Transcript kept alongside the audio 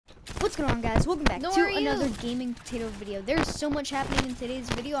What's going on, guys? Welcome back No, to another Gaming Potato video. There's so much happening in today's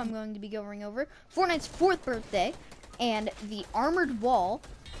video. I'm going to be going over Fortnite's 4th birthday and the armored wall,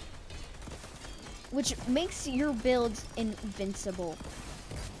 which makes your builds invincible.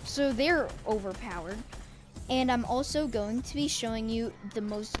 So they're overpowered. And I'm also going to be showing you the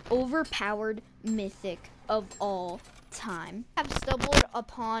most overpowered mythic of all time. I've stumbled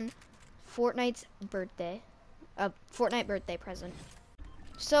upon Fortnite's birthday, Fortnite birthday present.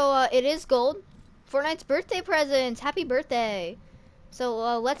 So it is gold. Fortnite's birthday presents. Happy birthday.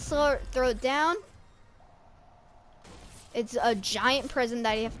 So let's throw it down. It's a giant present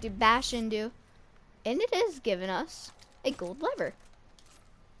that you have to bash into. And it is giving us a gold lever.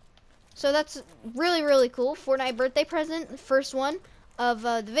 So that's really, really cool. Fortnite birthday present. The first one of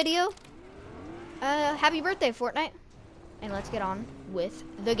the video. Happy birthday, Fortnite. And let's get on with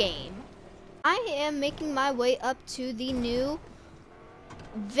the game. I am making my way up to the new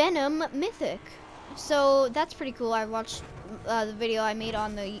Venom mythic, so that's pretty cool. I watched the video I made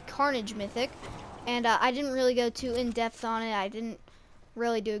on the Carnage mythic, and I didn't really go too in depth on it. I didn't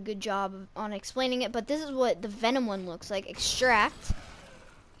really do a good job on explaining it, but this is what the Venom one looks like. Extract,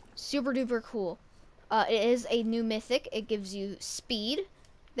 super duper cool. It is a new mythic. It gives you speed.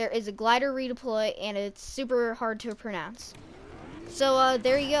 There is a glider redeploy, and it's super hard to pronounce. So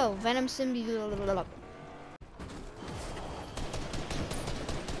there you go, Venom symbiote.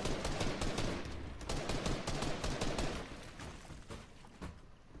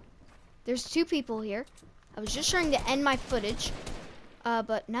 There's two people here. I was just trying to end my footage.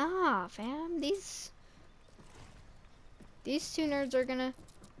 But nah, fam. These two nerds are gonna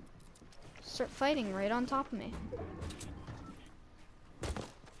start fighting right on top of me.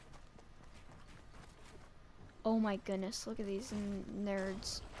 Oh my goodness, look at these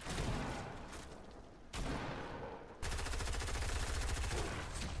nerds.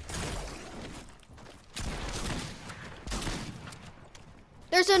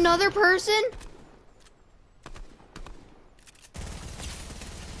 There's another person?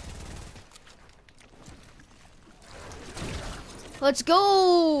 Let's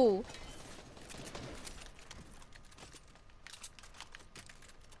go!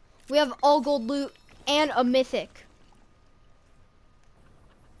 We have all gold loot and a mythic.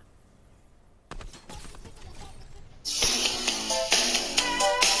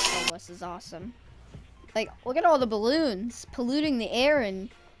 Oh, this is awesome. Like, look at all the balloons polluting the air and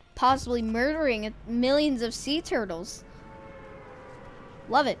possibly murdering millions of sea turtles.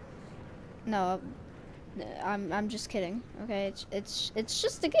 Love it. No, I'm just kidding. Okay, it's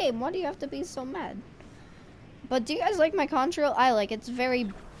just a game. Why do you have to be so mad? But do you guys like my contra? I like it. It's very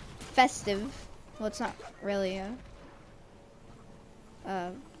festive. Well, it's not really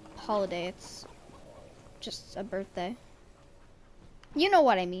a holiday. It's just a birthday. You know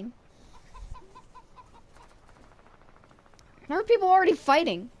what I mean. There are people already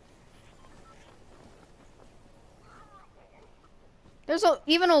fighting. There's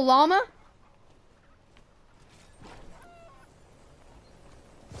even a llama?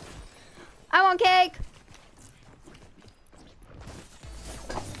 I want cake!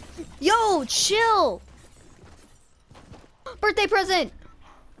 Yo, chill! Birthday present!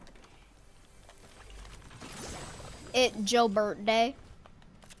 It's Joe birthday.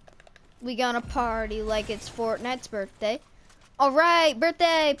 We gonna party like it's Fortnite's birthday. Alright,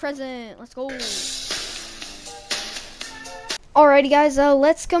 birthday present. Let's go. Alrighty, guys,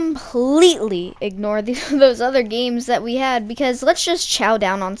 let's completely ignore those other games that we had, because let's just chow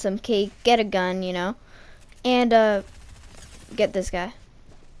down on some cake, get a gun, you know, and get this guy.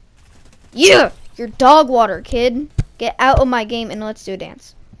 Yeah! You're dog water, kid. Get out of my game and let's do a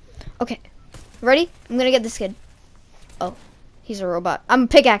dance. Okay, ready? I'm gonna get this kid. Oh, he's a robot. I'm gonna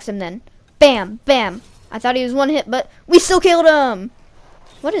pickaxe him then. Bam, bam. I thought he was one hit, but we still killed him.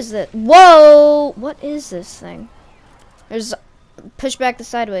 What is this? Whoa! What is this thing? There's push back to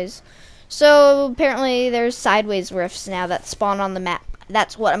sideways. So apparently there's sideways rifts now that spawn on the map.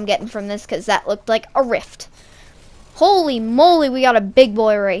 That's what I'm getting from this, because that looked like a rift. Holy moly, we got a big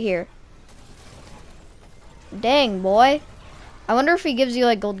boy right here. Dang, boy. I wonder if he gives you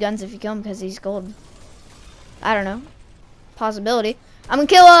like gold guns if you kill him because he's gold. I don't know. Possibility. I'm gonna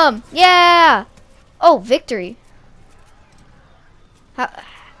kill him! Yeah! Oh, victory.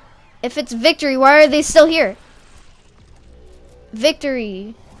 If it's victory, why are they still here?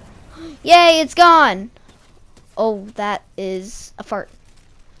 Victory. Yay, it's gone. Oh, that is a fart.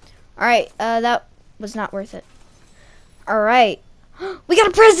 Alright, that was not worth it. Alright. We got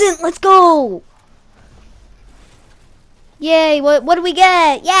a present! Let's go! Yay, what do we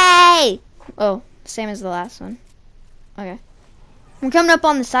get? Yay! Oh, same as the last one. Okay. We're coming up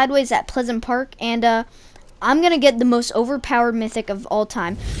on the sideways at Pleasant Park, and I'm gonna get the most overpowered mythic of all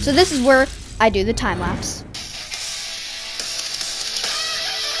time. So this is where I do the time lapse.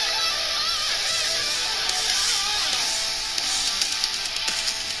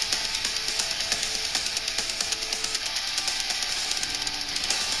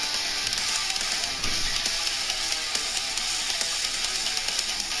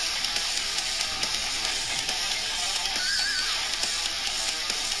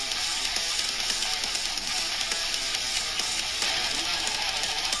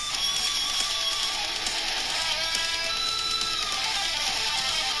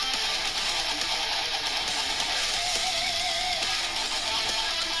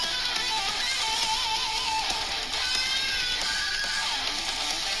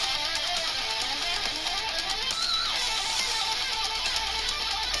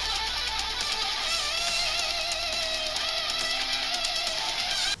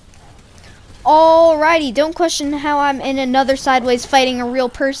 Alrighty, don't question how I'm in another sideways fighting a real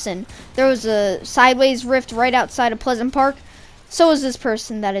person. There was a sideways rift right outside of Pleasant Park. So is this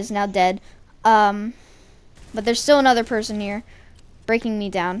person that is now dead. But there's still another person here breaking me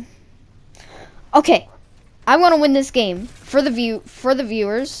down. Okay, I want to win this game for the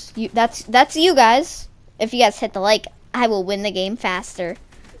viewers. That's you guys. If you guys hit the like, I will win the game faster.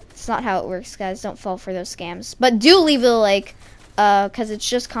 It's not how it works, guys. Don't fall for those scams. But do leave a like, cause it's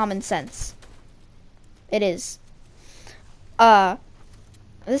just common sense. It is.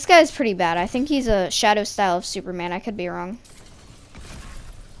 This guy's pretty bad. I think he's a shadow style of Superman. I could be wrong.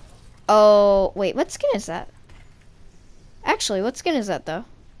 Oh, wait, what skin is that? Actually, what skin is that, though?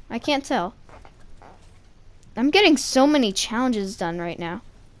 I can't tell. I'm getting so many challenges done right now.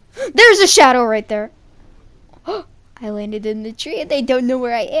 There's a shadow right there. I landed in the tree and they don't know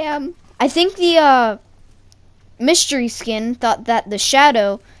where I am. I think the mystery skin thought that the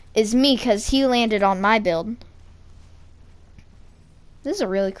shadow is me because he landed on my build. This is a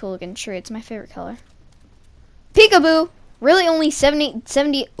really cool looking tree. It's my favorite color. Peekaboo! Really only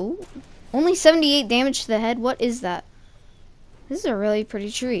 70, ooh, only 78 damage to the head? What is that? This is a really pretty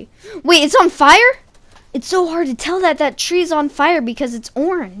tree. Wait, it's on fire? It's so hard to tell that that tree's on fire because it's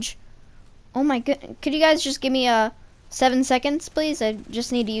orange. Oh my god. Could you guys just give me 7 seconds, please? I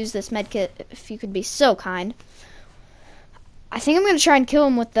just need to use this med kit if you could be so kind. I think I'm going to try and kill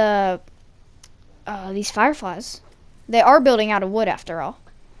him with these fireflies. They are building out of wood after all.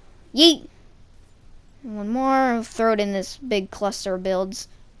 Yeet. One more. I'll throw it in this big cluster of builds.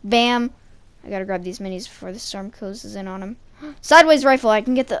 Bam. I got to grab these minis before the storm closes in on him. Sideways rifle. I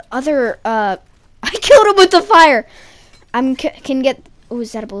can get the other... I killed him with the fire. Can get... Oh,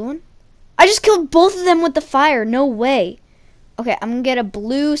 is that a blue one? I just killed both of them with the fire. No way. Okay, I'm going to get a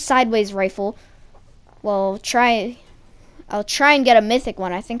blue sideways rifle. Well, I'll try and get a mythic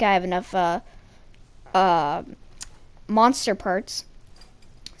one. I think I have enough monster parts.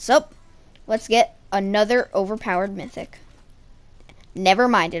 So, let's get another overpowered mythic. Never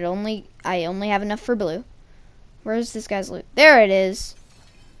mind, I only have enough for blue. Where's this guy's loot? There it is.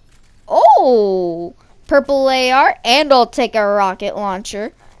 Oh, purple AR, and I'll take a rocket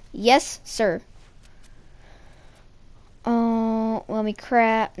launcher. Yes, sir. Oh, let me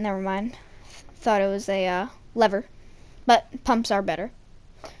crap. Never mind. Thought it was a lever. But pumps are better.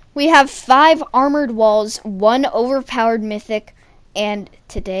 We have 5 armored walls, 1 overpowered mythic, and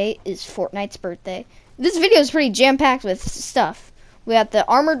today is Fortnite's birthday. This video is pretty jam-packed with stuff. We got the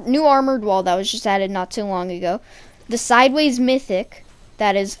new armored wall that was just added not too long ago. The sideways mythic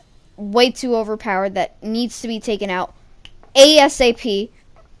that is way too overpowered that needs to be taken out ASAP.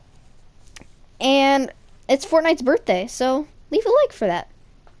 And it's Fortnite's birthday, so leave a like for that.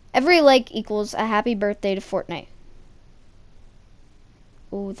 Every like equals a happy birthday to Fortnite.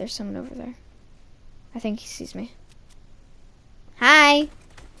 Oh, there's someone over there. I think he sees me. Hi.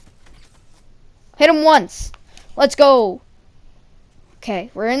 Hit him once. Let's go.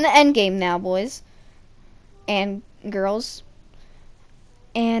 Okay, we're in the end game now, boys and girls.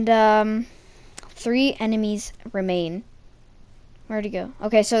 And 3 enemies remain. Where'd he go?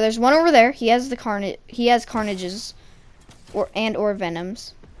 Okay, so there's one over there. He has the carnages or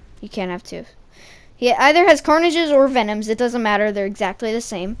venoms. You can't have 2. He either has carnages or venoms. It doesn't matter. They're exactly the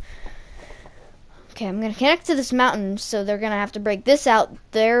same. Okay, I'm going to connect to this mountain, so they're going to have to break this out,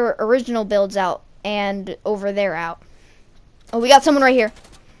 their original builds out, and over there out. Oh, we got someone right here.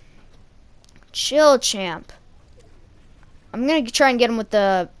 Chill, champ. I'm going to try and get him with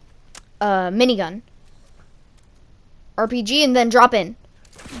the minigun. RPG, and then drop in.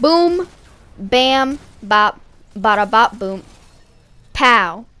 Boom. Bam. Bop. Bada bop. Boom.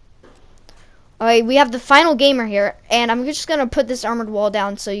 Pow. Alright, we have the final gamer here, and I'm just gonna put this armored wall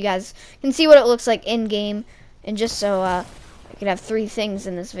down so you guys can see what it looks like in game, and just so I can have 3 things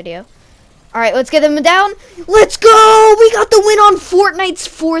in this video. Alright, let's get them down. Let's go! We got the win on Fortnite's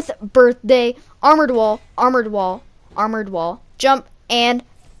 4th birthday. Armored wall, armored wall, armored wall, jump, and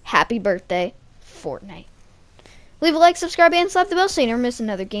happy birthday, Fortnite. Leave a like, subscribe, and slap the bell so you never miss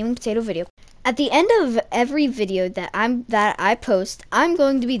another Gaming Potato video. At the end of every video that I post, I'm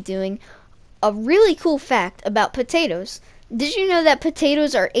going to be doing a really cool fact about potatoes. Did you know that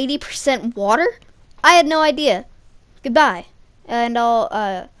potatoes are 80% water? I had no idea. Goodbye. And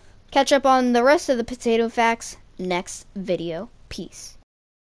I'll catch up on the rest of the potato facts next video. Peace.